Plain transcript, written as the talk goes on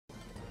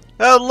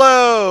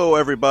Hello,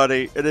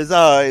 everybody. It is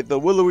I, the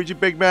Waluigi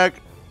Big Mac,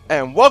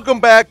 and welcome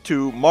back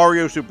to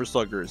Mario Super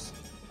Sluggers.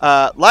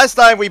 Last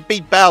time we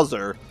beat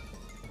Bowser.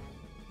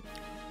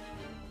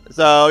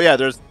 So yeah,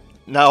 there's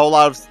not a whole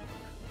lot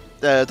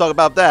of talk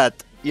about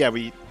that. Yeah,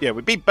 we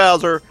beat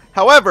Bowser.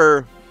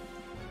 However,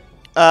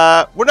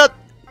 we're not.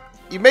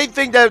 You may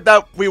think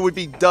that we would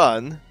be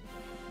done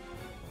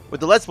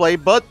with the Let's Play,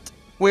 but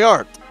we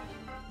aren't.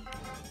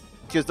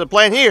 Because the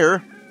plan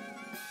here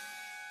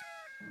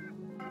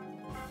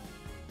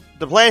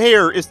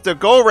is to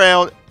go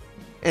around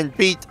and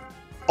beat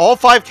all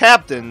 5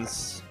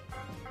 captains,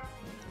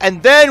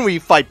 and then we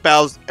fight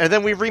Bowser, and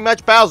then we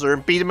rematch Bowser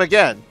and beat him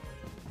again.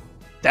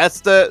 Or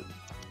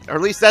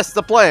at least that's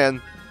the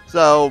plan.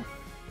 So,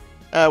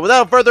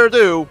 without further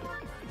ado,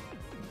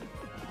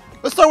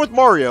 let's start with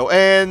Mario.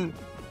 And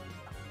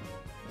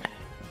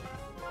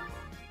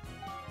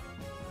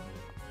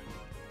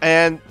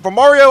for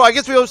Mario, I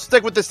guess we'll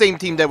stick with the same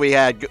team that we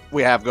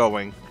have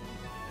going.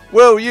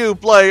 Will you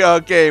play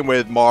a game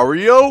with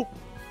Mario?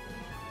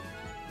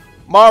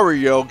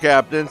 Mario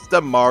captains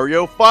the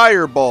Mario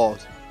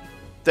Fireballs.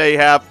 They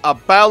have a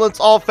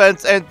balanced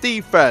offense and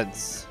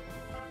defense.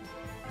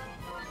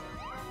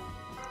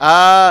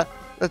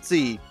 Let's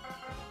see.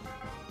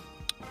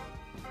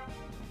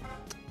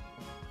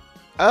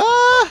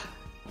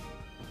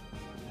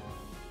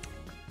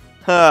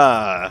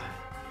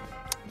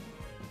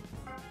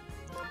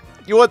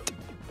 You want?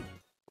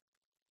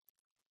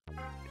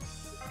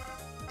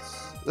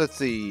 Let's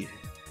see.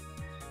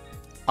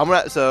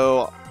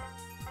 So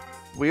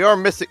we are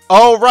missing.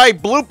 Oh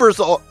right, bloopers.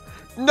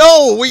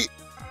 No,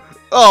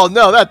 oh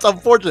no, that's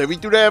unfortunate. We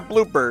do not have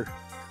blooper.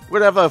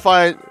 We'd have to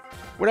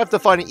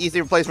find an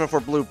easy replacement for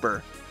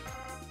blooper.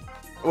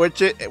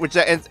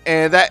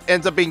 That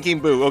ends up being King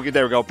Boo. Okay,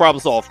 there we go.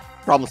 Problem solved.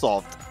 Problem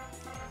solved.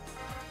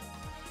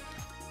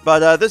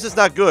 But this is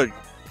not good.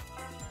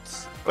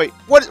 Wait,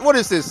 what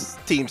is this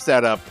team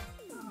setup?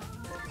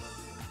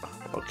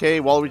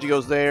 Okay, Waluigi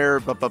goes there.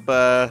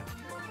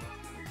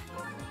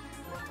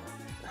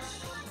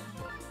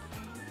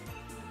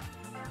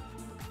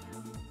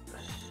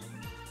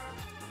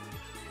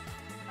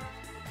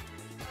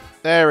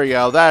 There we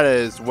go. That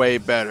is way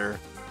better.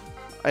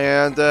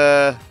 And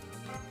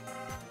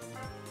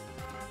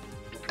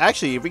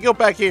actually, if we go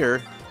back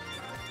here,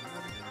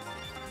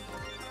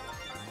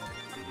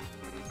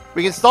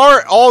 we can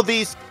start all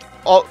these.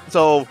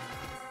 So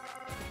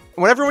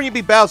when you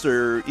beat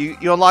Bowser,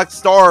 you unlock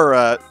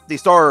the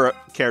star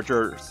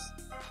characters,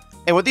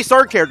 and what these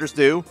star characters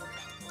do,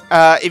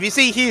 if you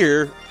see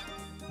here,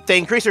 they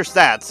increase your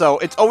stats. So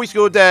it's always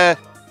good to.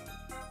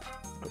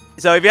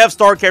 So if you have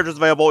star characters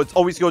available, it's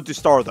always good to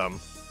star them.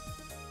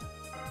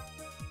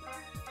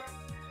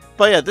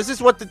 But yeah, this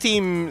is what the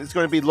team is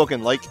going to be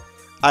looking like.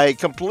 I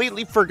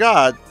completely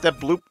forgot that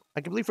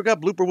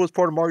Blooper was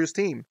part of Mario's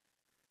team.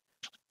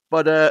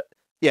 But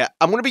yeah,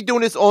 I'm going to be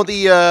doing this on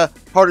the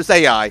hardest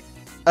AI.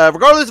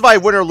 Regardless if I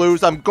win or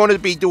lose, I'm going to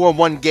be doing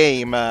one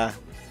game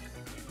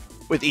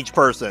with each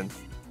person.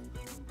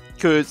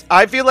 Because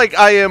I feel like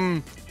I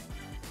am,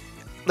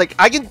 like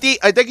I can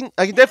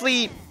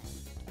definitely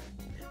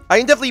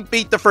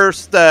beat the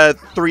first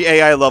 3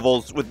 AI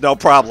levels with no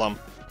problem.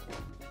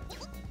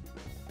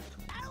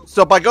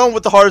 So by going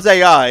with the hardest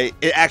AI,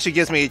 it actually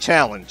gives me a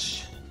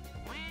challenge.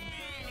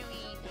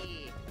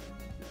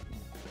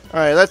 All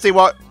right, let's see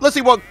what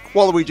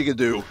Waluigi can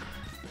do.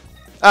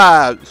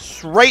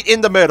 Right in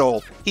the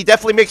middle. He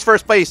definitely makes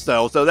first place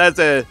though, so that's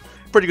a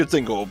pretty good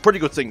single. Pretty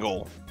good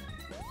single.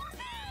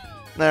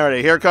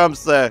 Alrighty, here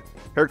comes the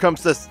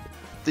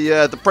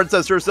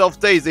princess herself,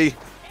 Daisy.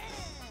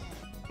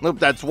 Nope,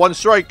 that's one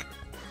strike.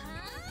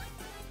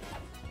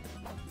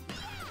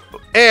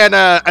 And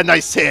a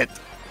nice hit.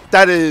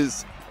 That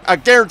is a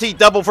guaranteed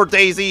double for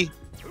Daisy.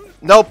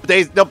 Nope,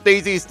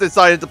 Daisy's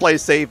decided to play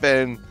safe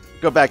and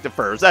go back to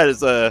first. That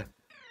is a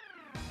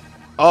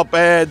up,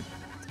 and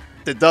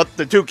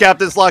the 2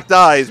 captains locked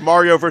eyes.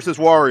 Mario versus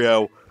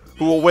Wario.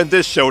 Who will win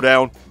this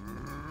showdown?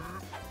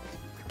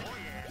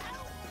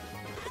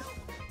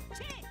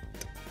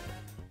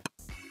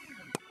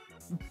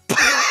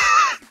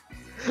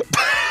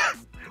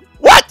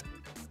 What?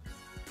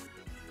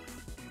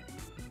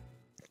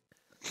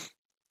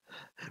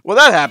 Well,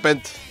 that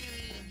happened.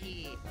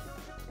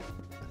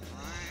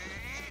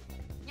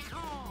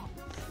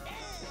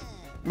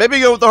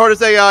 Maybe go with the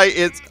hardest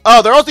AI.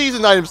 Oh, they're also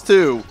using items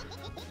too.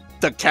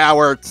 The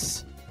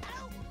cowards.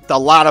 A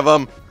lot of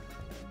them.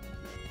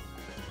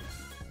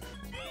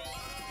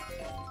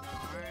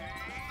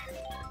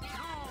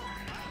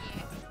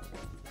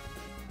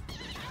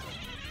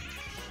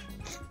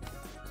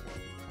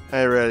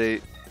 Hey,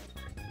 ready.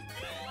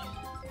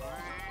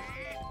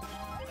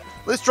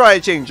 Let's try a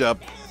change up.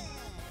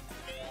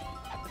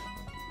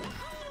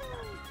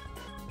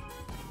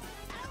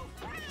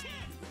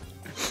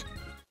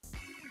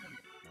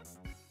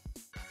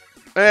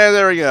 And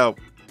there we go.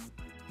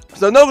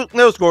 So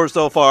no scores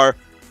so far.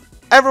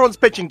 Everyone's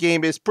pitching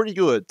game is pretty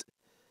good.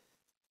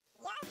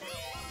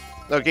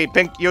 Okay,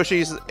 Pink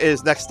Yoshi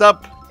is next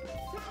up.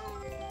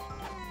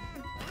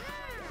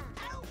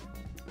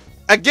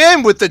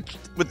 Again with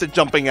the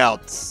jumping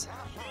outs.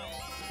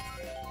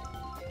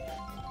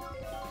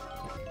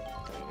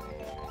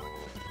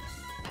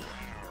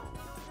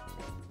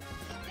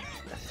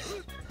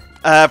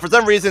 For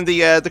some reason,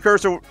 the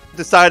cursor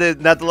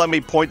decided not to let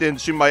me point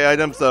and shoot my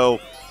item, so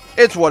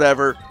it's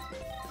whatever.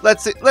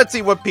 Let's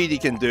see what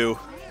PD can do.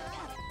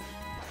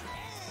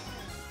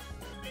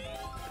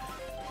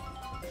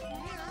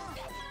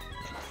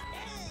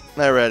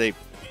 Alrighty.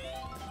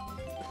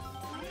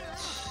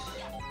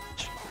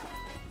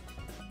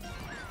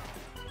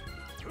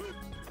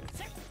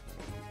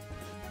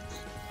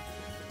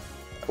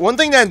 One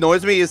thing that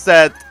annoys me is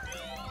that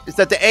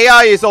the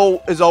AI is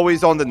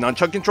always on the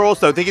nunchuck control,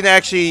 so they can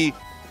actually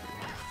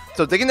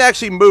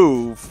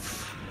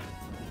move.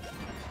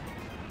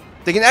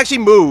 They can actually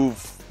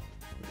move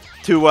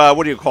to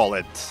what do you call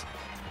it?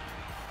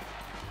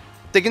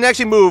 They can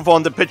actually move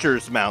on the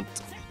pitcher's mount,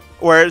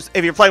 whereas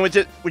if you're playing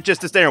with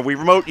just the standard Wii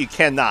remote, you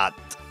cannot.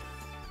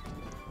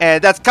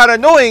 And that's kind of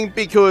annoying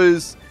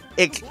because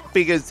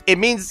it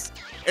means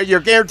you're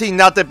guaranteed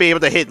not to be able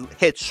to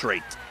hit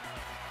straight.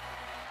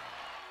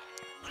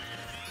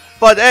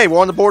 But hey, we're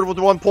on the board with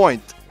 1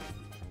 point.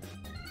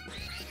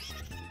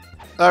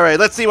 Alright,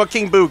 let's see what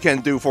King Boo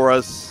can do for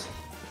us.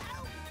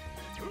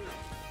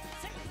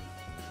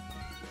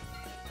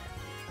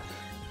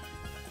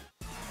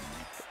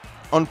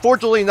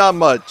 Unfortunately, not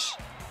much.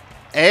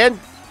 And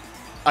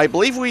I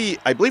believe we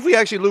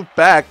actually looped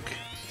back.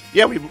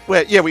 Yeah,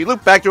 we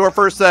looped back to our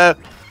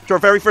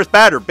very first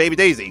batter, Baby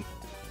Daisy.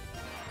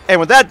 And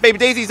with that, Baby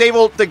Daisy's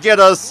able to get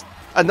us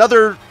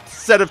another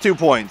set of 2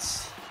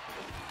 points.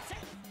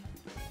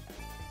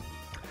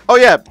 Oh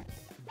yeah,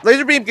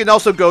 Laser Beam can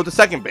also go to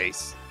second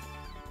base.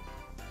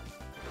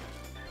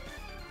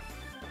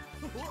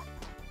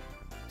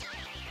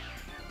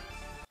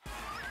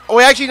 Oh,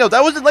 wait, actually no,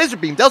 that wasn't Laser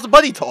Beam, that was a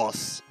Buddy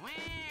Toss.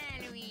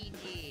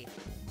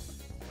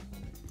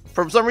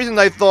 For some reason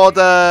I thought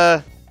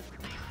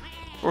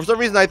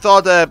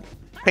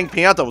Pink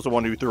Pianta was the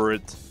one who threw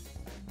it.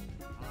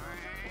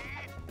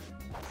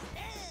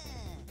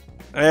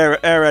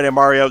 Alright,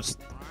 Mario.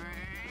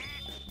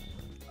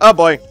 Oh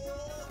boy.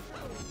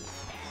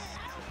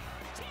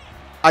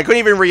 I couldn't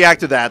even react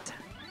to that.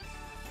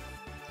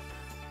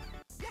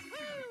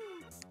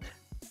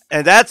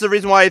 And that's the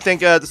reason why I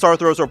think the star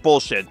throws are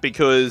bullshit,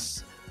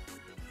 because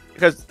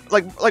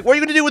like what are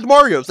you gonna do with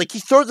Mario's? Like, he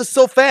throws it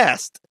so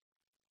fast.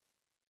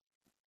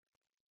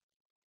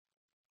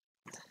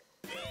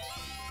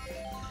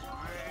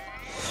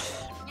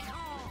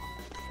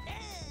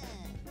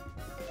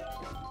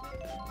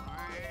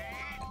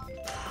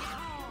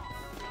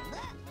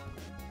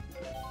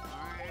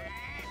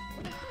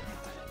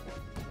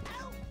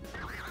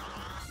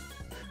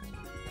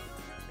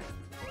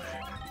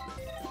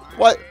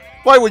 What?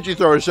 Why would you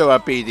throw a show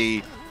at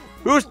PD?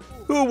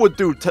 Who would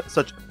do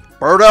such?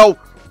 Birdo,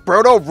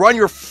 run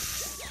your.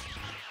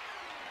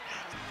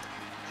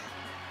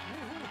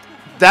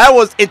 That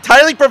was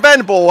entirely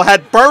preventable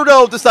had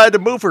Birdo decided to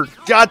move her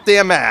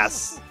goddamn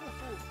ass.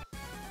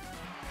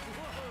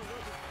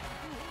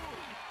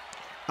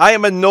 I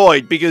am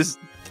annoyed because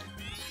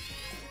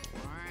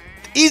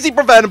easy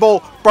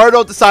preventable.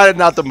 Birdo decided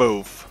not to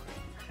move,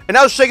 and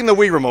I was shaking the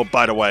Wii remote,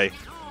 by the way.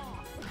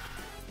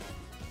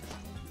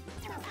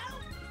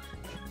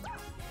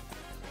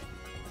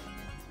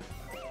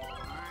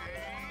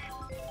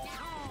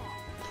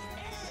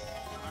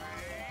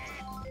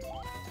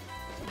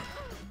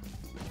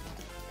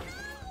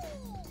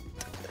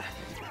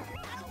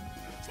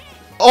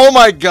 Oh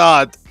my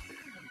god!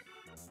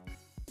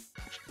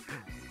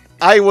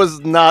 I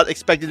was not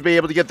expecting to be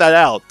able to get that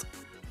out.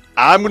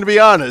 I'm gonna be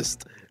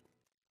honest.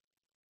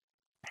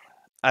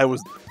 I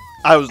was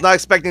not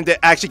expecting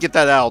to actually get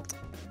that out.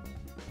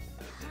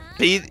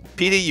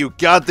 PD, you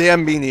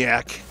goddamn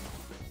maniac.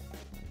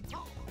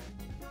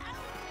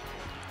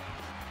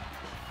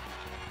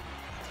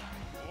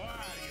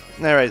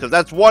 Alright, so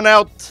that's 1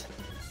 out.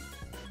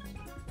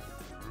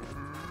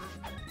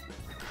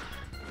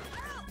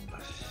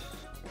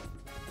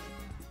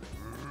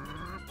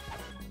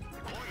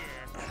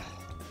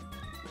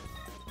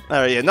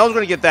 Alright, yeah, no one's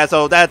gonna get that,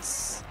 so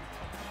that's...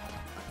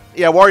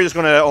 Yeah, Warrior's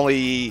gonna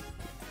only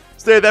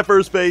stay at that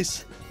first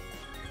base.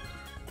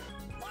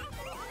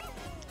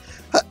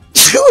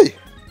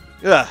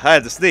 Yeah, I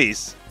had to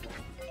sneeze.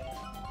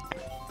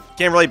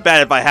 Can't really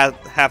bat if I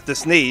have to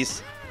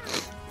sneeze.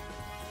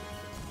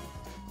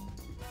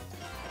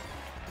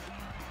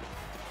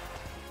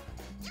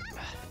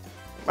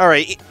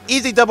 Alright,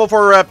 easy double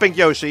for Pink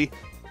Yoshi.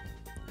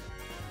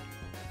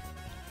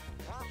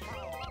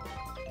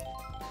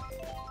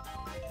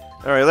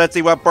 Alright, let's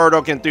see what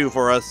Birdo can do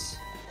for us.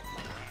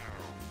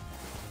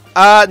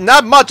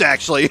 Not much,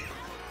 actually.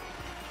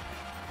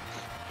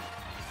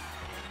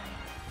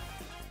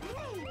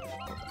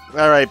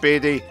 Alright,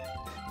 BD.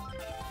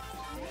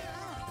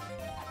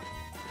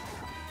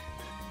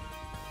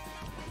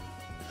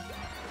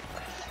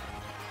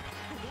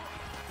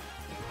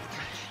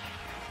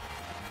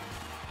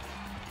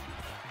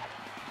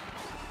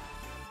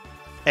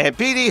 And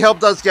PD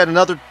helped us get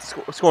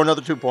score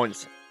another 2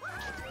 points.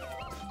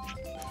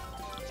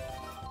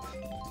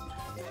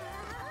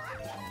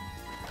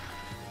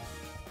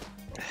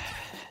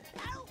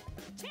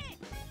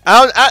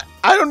 I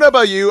don't know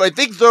about you. I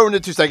think throwing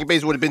it to second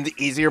base would have been the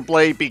easier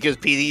play because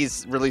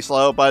PD's really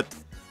slow. But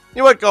you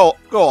know what? Go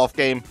off,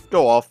 game.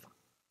 Go off.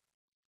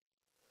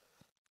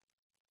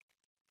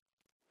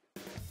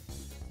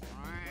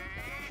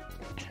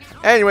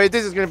 Anyway,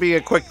 this is going to be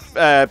a quick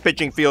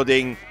pitching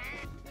fielding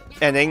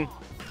inning.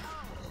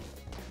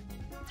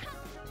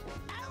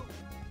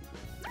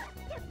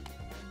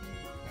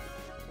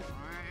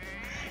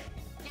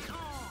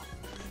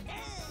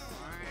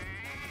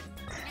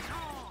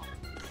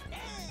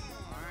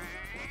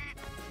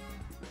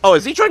 Oh,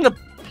 is he trying to...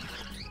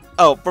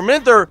 Oh, for a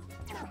minute there,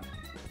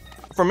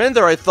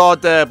 I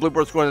thought that Blooper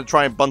was going to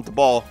try and bunt the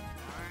ball.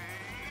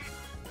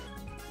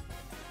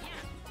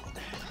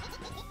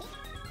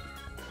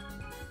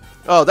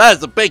 Oh, that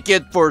is a big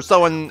hit for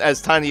someone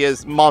as tiny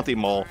as Monty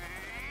Mole.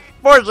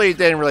 Fortunately, it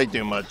didn't really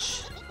do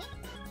much.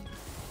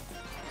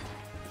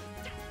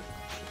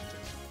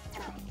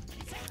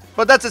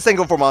 But that's a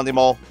single for Monty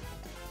Mole.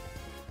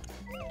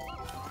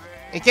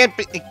 It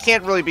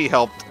can't really be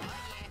helped.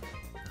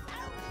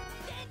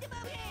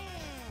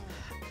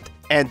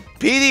 And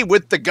Petey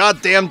with the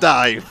goddamn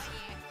dive.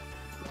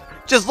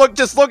 Just look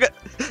at...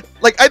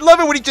 Like, I love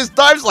it when he just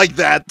dives like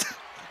that.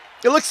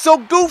 It looks so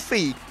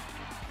goofy.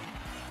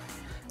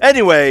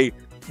 Anyway,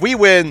 we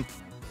win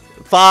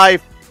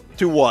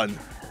 5-1.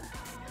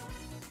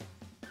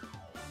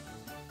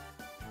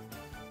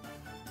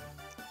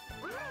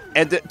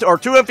 And our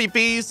two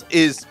MVPs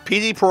is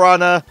PD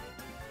Piranha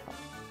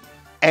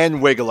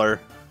and Wiggler.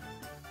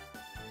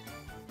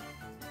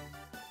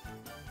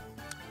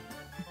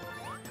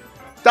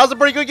 That was a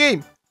pretty good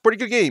game. Pretty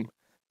good game.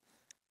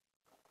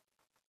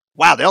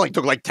 Wow, they only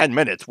took like 10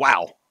 minutes.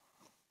 Wow.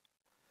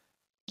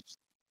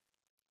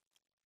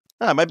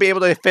 I might be able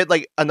to fit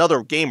like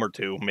another game or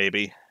two,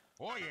 maybe.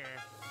 Oh, yeah.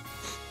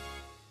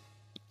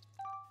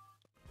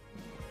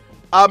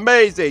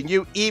 Amazing.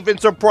 You even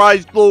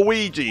surprised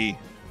Luigi.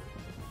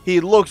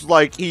 He looks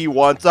like he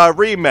wants a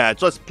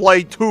rematch. Let's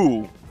play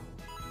 2.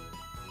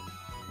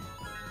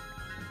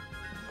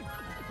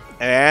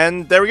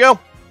 And there we go.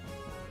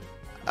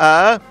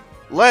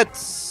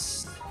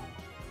 Let's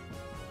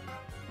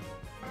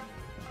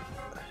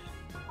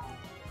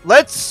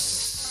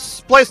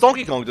play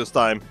Donkey Kong this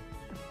time.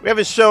 We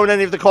haven't shown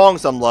any of the Kong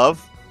some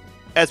love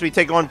as we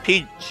take on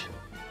Peach.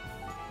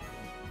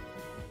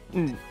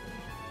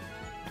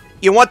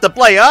 You want to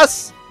play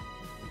us?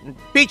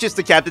 Peach is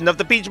the captain of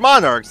the Peach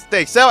Monarchs.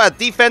 They excel at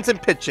defense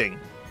and pitching.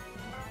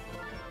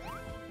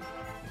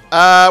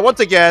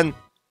 Once again,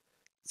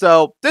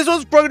 so this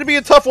was going to be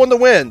a tough one to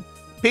win.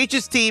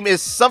 Peach's team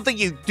is something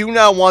you do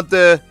not want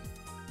to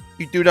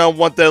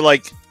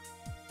like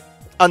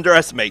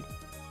underestimate.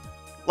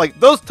 Like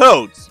those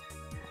Toads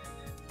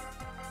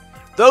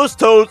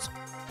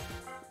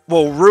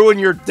will ruin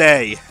your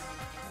day.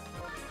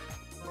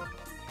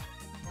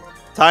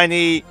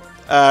 Tiny,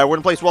 we're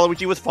gonna play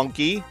Waluigi with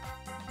Funky.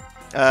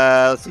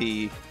 Let's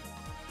see.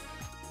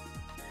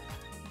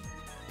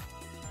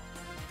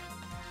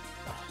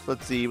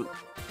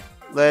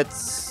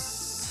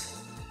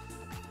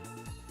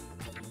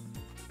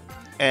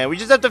 And we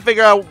just have to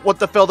figure out what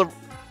to fill the,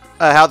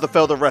 how to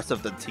fill the rest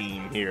of the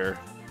team here.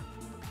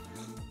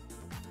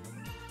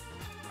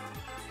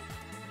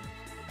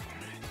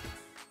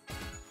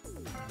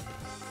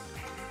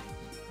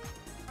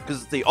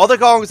 Because the other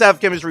Kongs have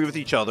chemistry with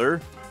each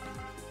other,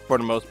 for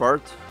the most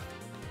part.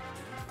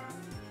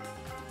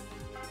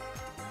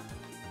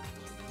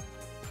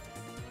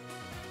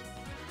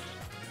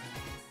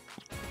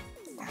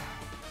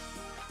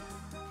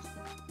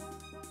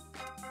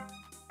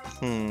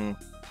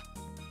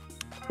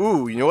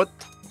 Ooh, you know what?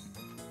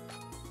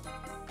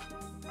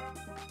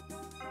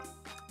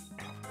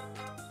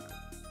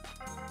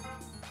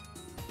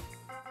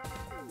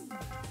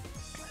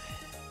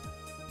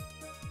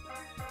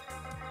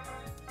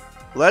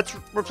 Let's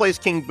replace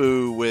King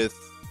Boo with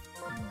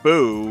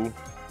Boo.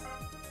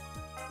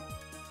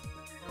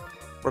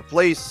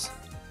 Replace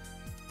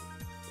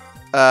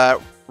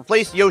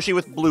Yoshi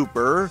with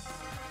Blooper.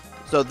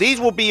 So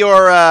these will be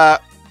our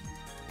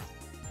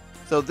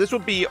this will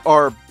be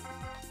our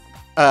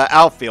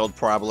outfield,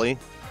 probably.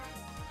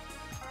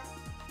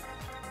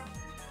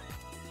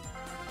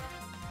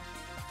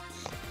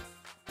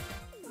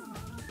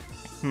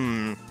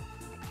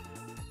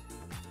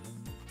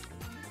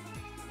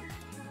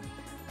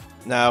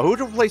 Now, who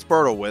to replace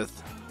Birdo with?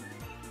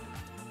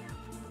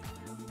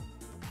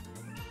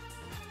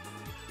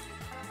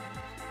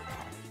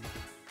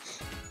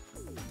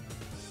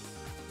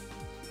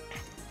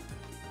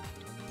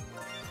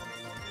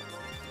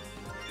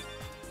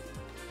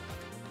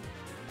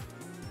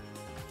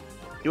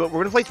 You know what,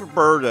 we're gonna place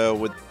Roberto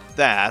with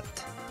that.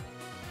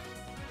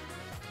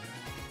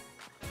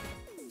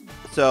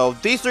 So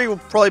these three will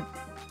probably...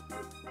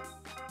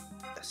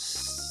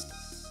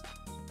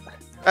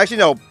 Actually,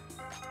 no.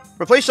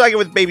 Replace Shaggy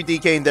with Baby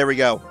DK, and there we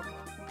go.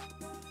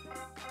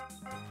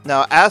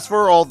 Now, as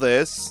for all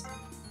this...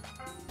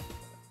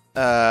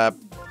 Blooper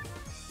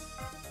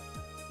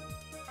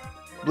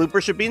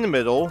should be in the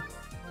middle.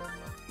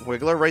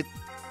 Wiggler right...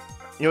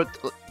 You know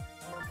what?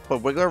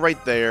 put Wiggler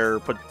right there.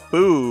 Put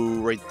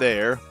Boo right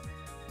there.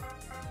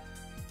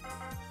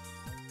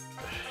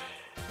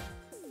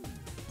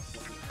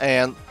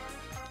 And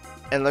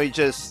let me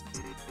just...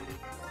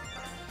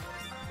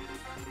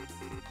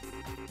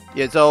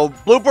 Yeah, so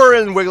Blooper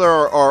and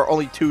Wiggler are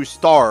only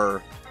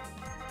 2-star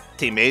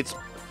teammates,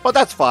 but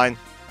that's fine.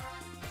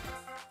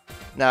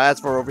 Now,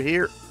 as for over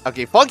here...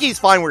 Okay, Funky's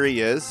fine where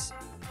he is.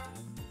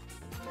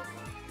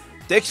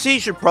 Dixie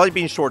should probably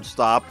be in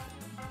shortstop.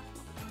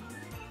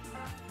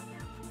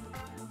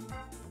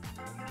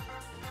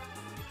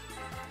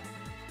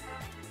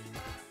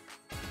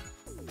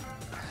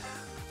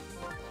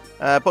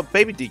 Put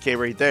Baby DK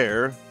right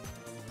there.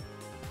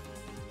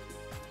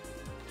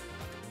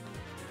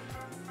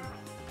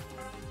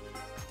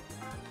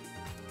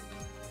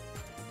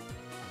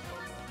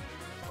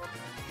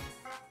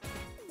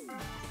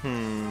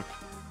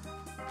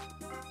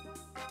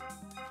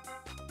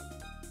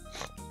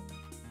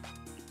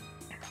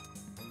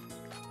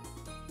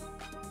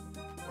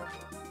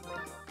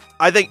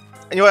 I think,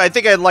 you know what, I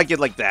think I'd like it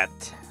like that.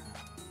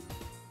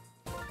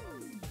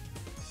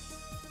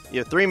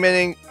 Yeah, 3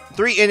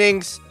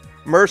 innings,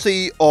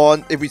 Mercy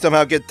on if we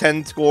somehow get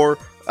 10 score,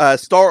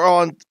 Star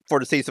on for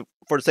the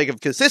sake of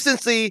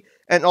consistency,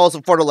 and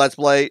also for the Let's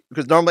Play,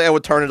 because normally I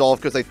would turn it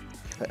off because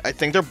I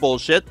think they're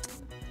bullshit.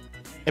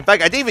 In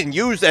fact, I didn't even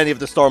use any of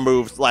the Star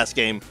moves last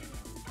game.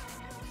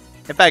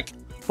 In fact,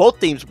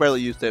 both teams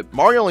barely used it.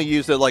 Mario only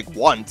used it like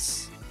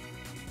once.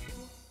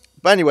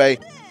 But anyway,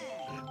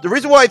 the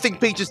reason why I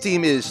think Peach's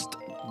team is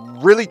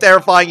really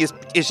terrifying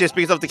is just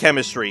because of the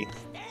chemistry.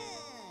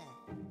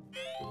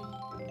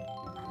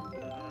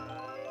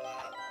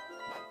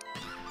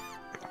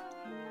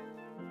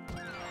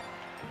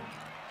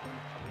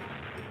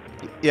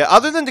 Yeah,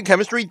 other than the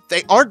chemistry,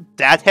 they aren't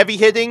that heavy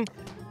hitting,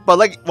 but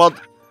like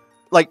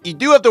you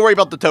do have to worry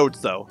about the Toads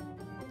though.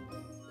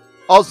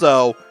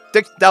 Also,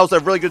 that was a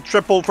really good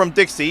triple from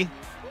Dixie.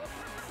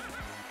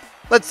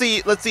 Let's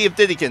see if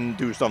Diddy can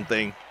do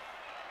something.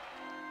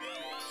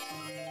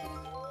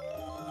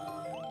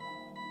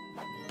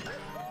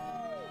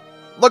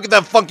 Look at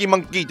that funky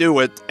monkey do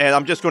it, and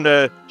I'm just going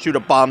to shoot a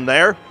bomb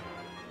there.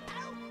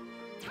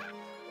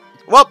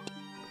 Well,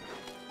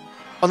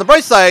 on the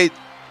bright side,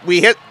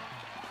 we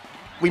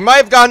might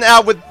have gotten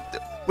out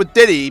with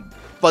Diddy,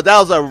 but that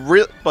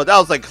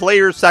was a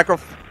clear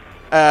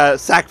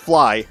sack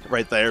fly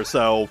right there.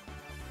 So,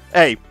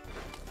 hey,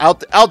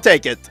 I'll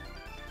take it.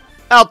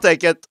 I'll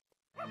take it.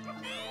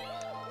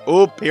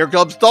 Oop! Here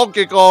comes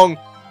Donkey Kong.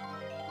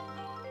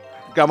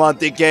 Come on,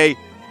 DK.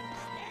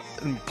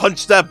 And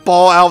punch that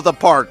ball out of the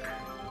park.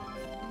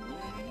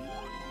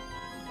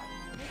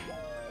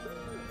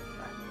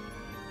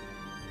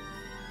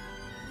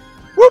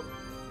 Whoop!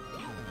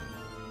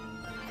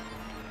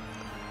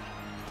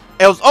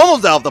 It was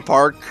almost out of the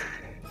park.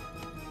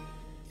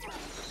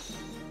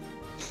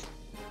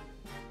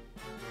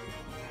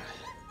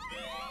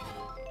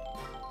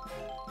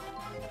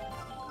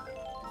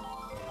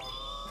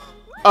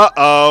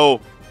 Uh-oh.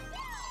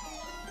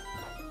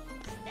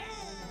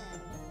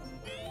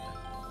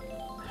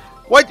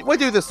 Why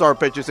do the star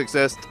pitches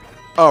exist?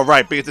 Oh,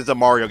 right, because it's a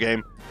Mario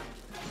game.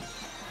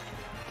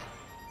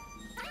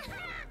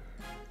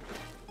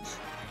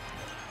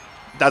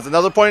 That's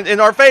another point in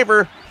our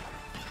favor.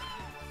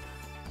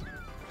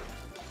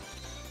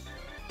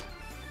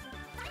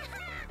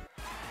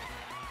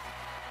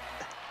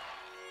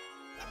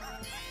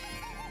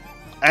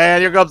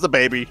 And here comes the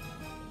baby.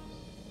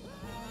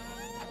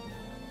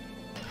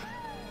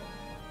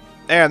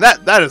 And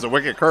that is a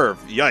wicked curve.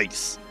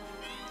 Yikes.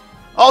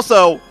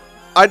 Also,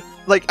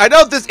 I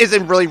know this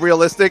isn't really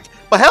realistic,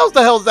 but how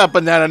the hell is that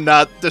banana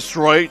not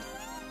destroyed?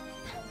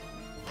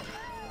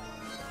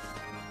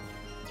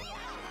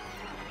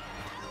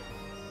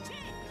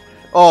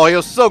 Oh, he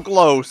was so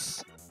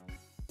close.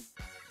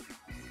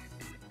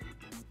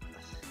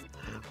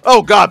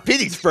 Oh god,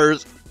 Petey's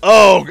first.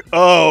 Ugh.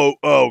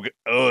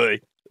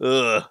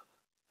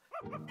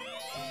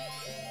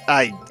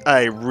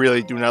 I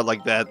really do not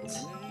like that.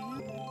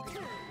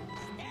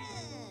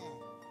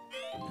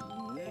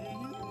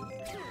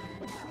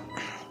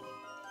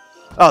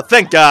 Oh,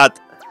 thank God.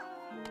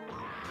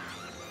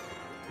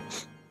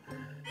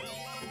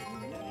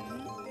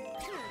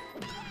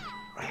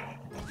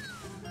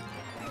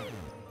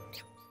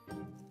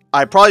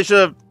 I probably should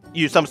have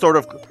used some sort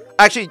of...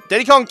 Actually,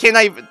 Diddy Kong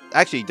cannot even...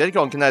 Actually, Diddy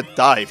Kong cannot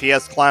dive. He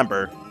has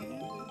Clamber.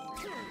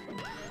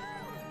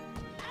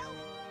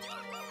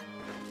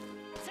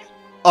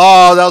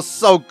 Oh, that was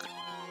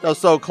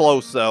so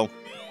close, though.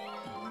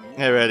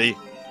 Get ready.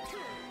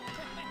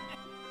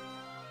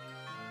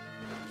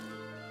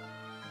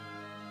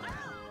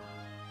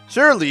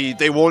 Surely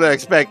they won't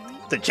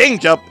expect the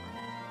change up.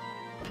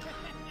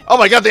 Oh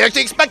my god, they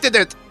actually expected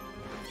it.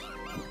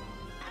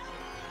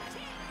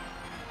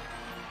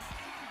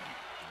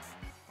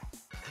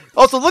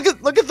 Also, look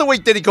at the way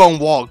Diddy Kong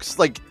walks.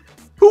 Like,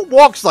 who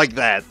walks like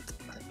that?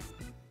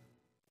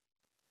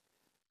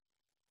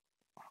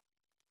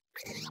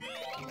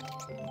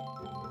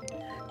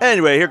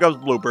 Anyway, here comes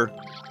Blooper.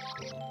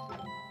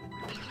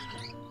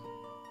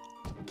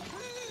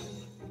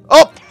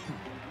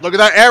 Look at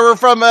that error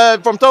from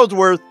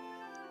Toadsworth.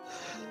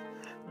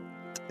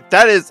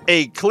 That is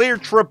a clear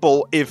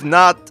triple, if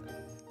not...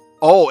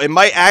 Oh, it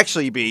might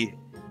actually be.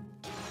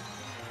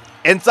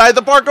 Inside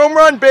the park home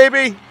run,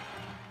 baby!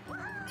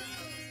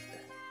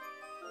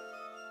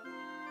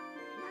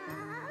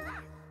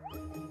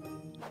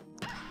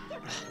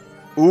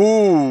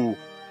 Ooh.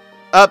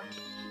 Up.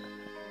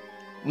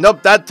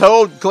 Nope, that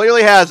Toad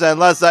clearly has it,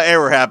 unless that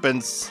error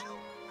happens.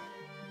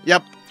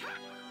 Yep.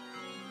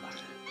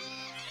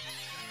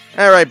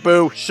 Alright,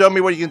 Boo. Show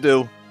me what you can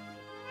do.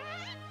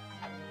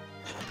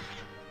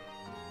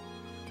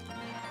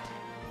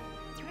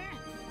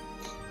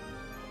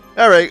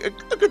 Alright,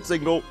 a good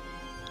single.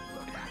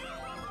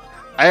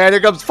 And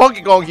here comes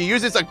Funky Kong. He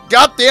uses a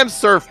goddamn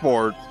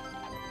surfboard.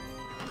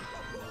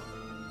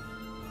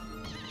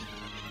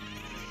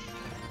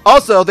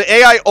 Also, the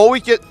AI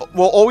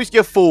will always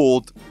get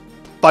fooled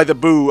by the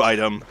Boo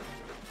item.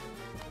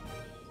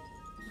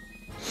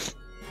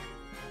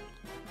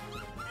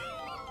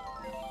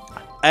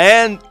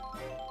 And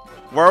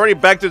we're already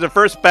back to the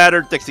first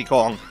batter, Dixie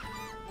Kong.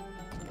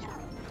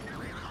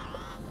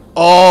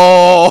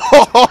 Oh!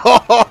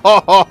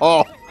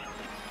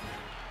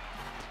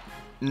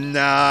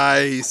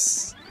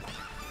 Nice.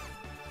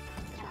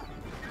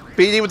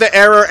 Beating with the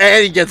error,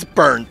 and he gets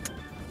burnt.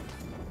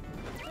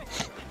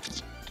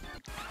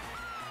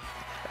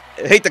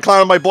 I hate to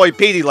clown on my boy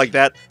Petey like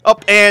that.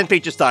 Up, and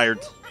Peach is tired.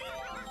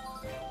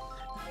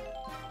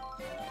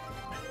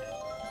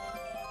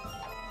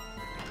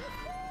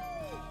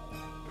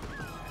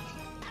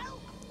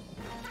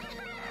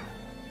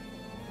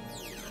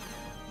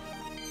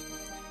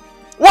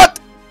 What?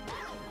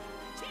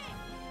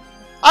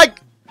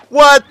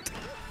 What?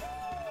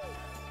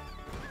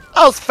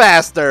 I was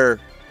faster.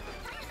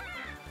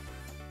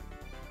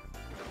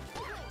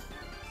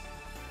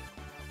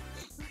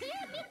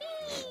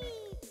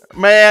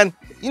 Man,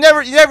 you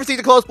never see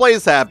the close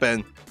plays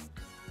happen.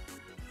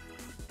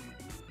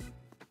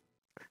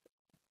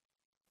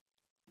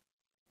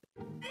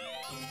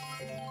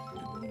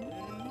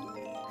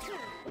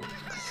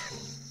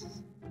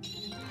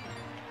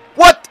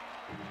 What?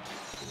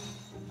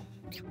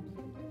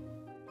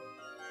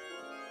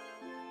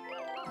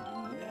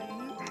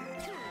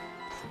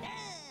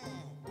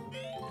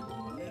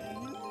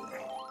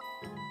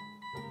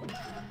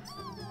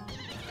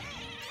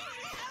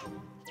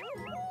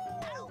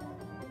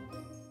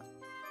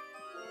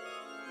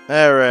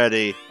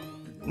 Alrighty.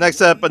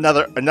 Next up,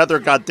 another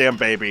goddamn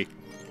baby.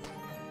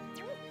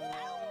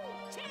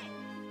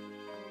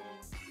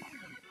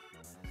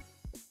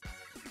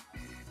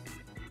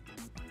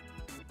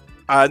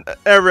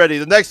 Alrighty,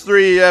 the next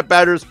three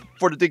batters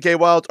for the DK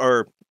Wilds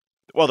are,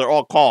 well, they're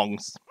all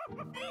Kongs.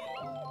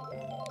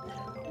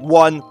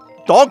 One,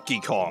 Donkey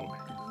Kong.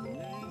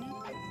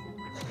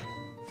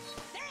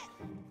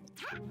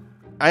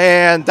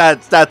 And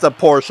that's a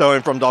poor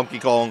showing from Donkey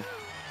Kong.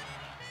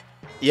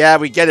 Yeah,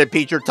 we get it,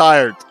 Peach, you're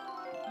tired.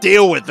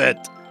 Deal with it.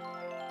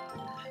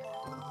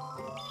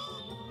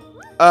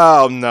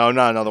 Oh no,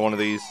 not another one of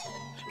these.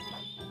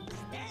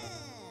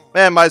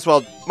 Man, might as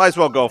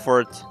well go for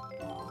it.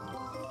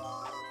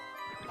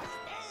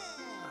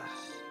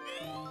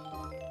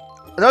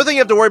 Another thing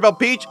you have to worry about,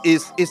 Peach,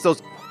 is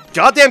those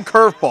goddamn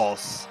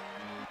curveballs.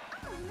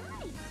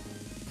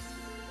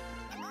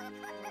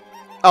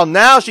 Oh,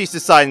 now she's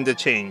deciding to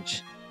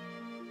change.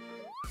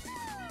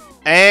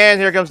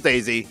 And here comes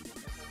Daisy.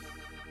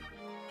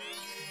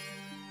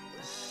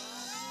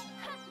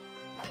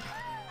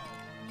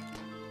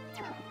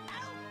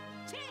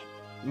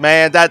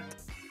 Man,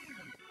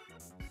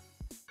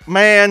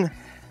 Man.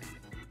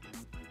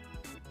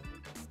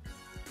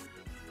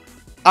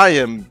 I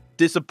am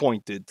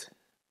disappointed.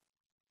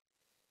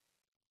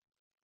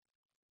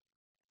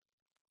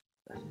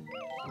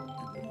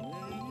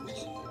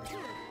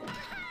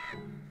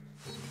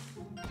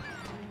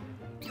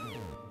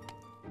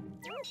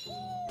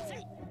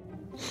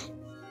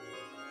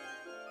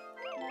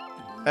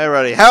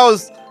 Alrighty, how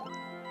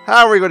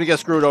are we going to get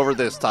screwed over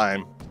this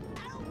time?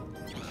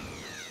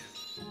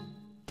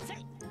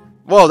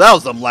 Whoa, that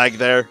was some lag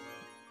there.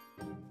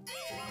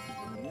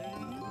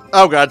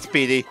 Oh god,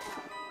 Speedy.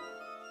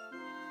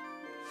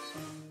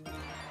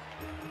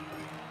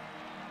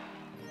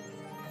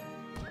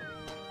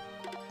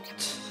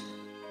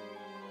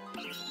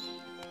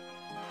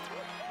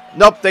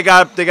 Nope, they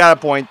got a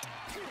point.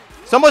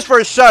 So much for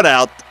a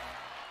shutout.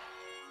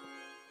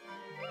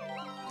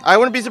 I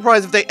wouldn't be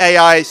surprised if the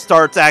AI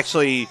starts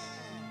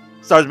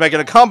making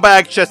a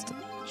comeback just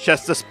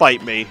to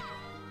spite me.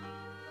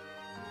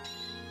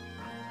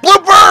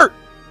 Blooper!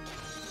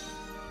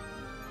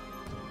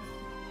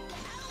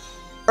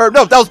 Or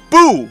no, that was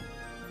Boo!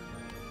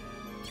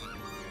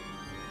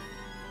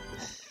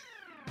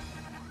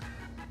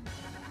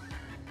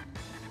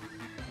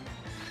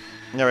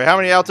 Alright, how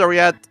many outs are we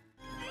at?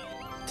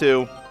 2.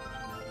 You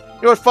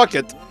know what, fuck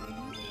it.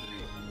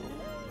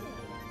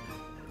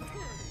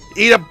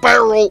 Eat a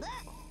barrel!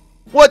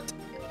 What?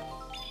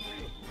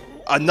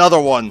 Another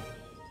one.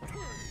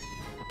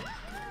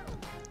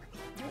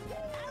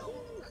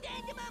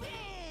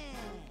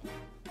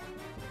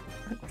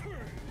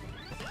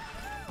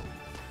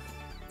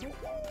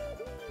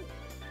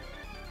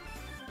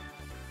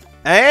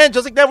 And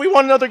just like that, we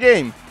won another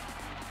game.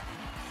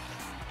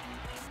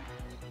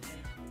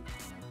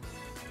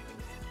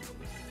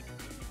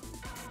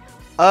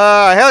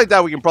 I highly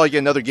doubt we can probably get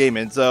another game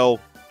in, so...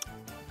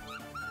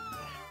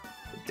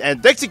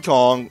 And Dixie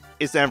Kong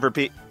is the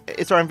MVP.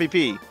 It's our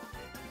MVP.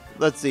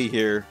 Let's see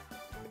here.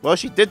 Well,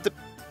 she did the...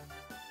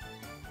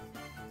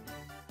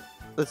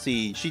 Let's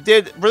see. She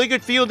did really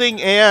good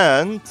fielding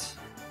and...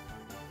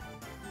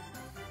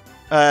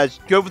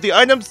 go with the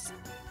items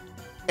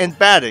and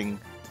batting.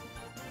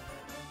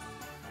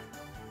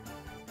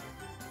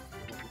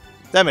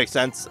 That makes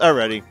sense.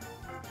 Alrighty.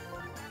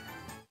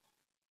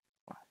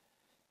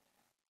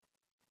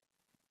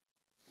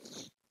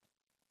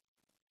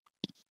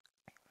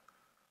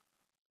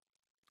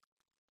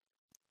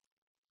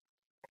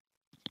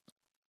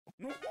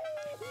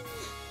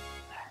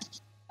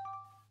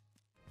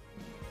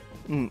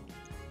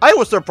 I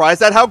was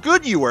surprised at how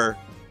good you were.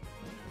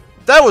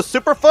 That was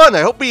super fun.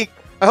 I hope we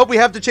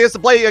have the chance to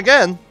play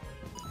again.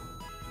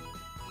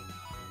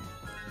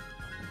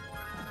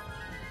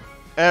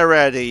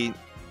 Alrighty.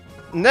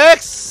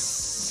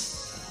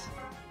 Next.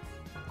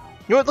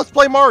 You know what? Let's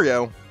play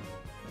Mario.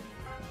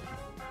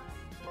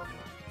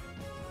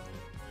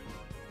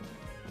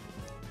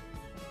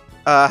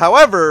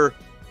 However,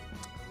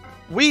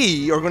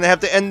 we are going to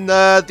have to end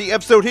the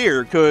episode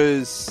here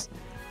because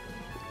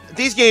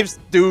these games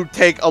do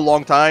take a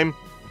long time,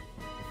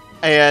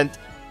 and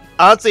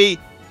honestly,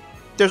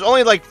 there's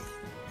only like...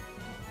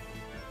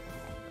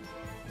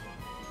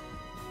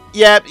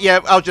 Yeah,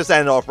 I'll just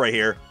end it off right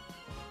here.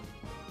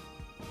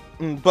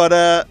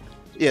 But,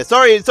 yeah,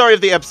 sorry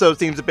if the episode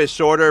seems a bit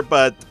shorter,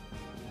 but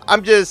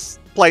I'm just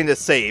playing this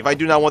safe. I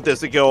do not want this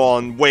to go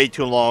on way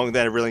too long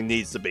than it really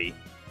needs to be.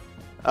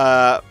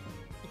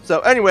 So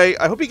anyway,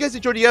 I hope you guys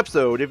enjoyed the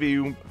episode. If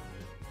you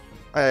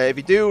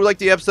do like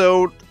the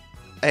episode,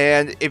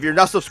 and if you're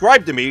not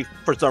subscribed to me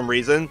for some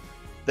reason,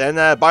 then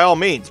by all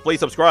means, please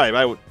subscribe.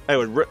 I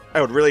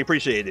would really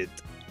appreciate it.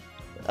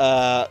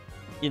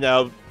 You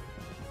know,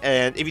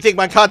 and if you think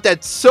my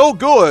content's so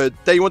good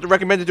that you want to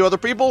recommend it to other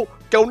people,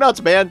 go nuts,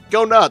 man.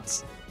 Go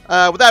nuts.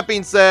 With that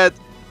being said,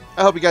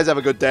 I hope you guys have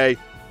a good day,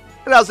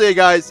 and I'll see you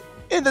guys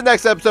in the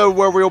next episode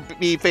where we'll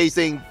be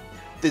facing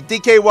the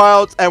DK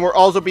Wilds, and we'll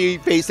also be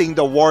facing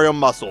the Wario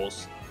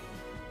Muscles.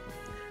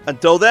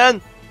 Until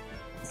then,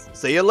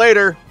 see you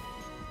later.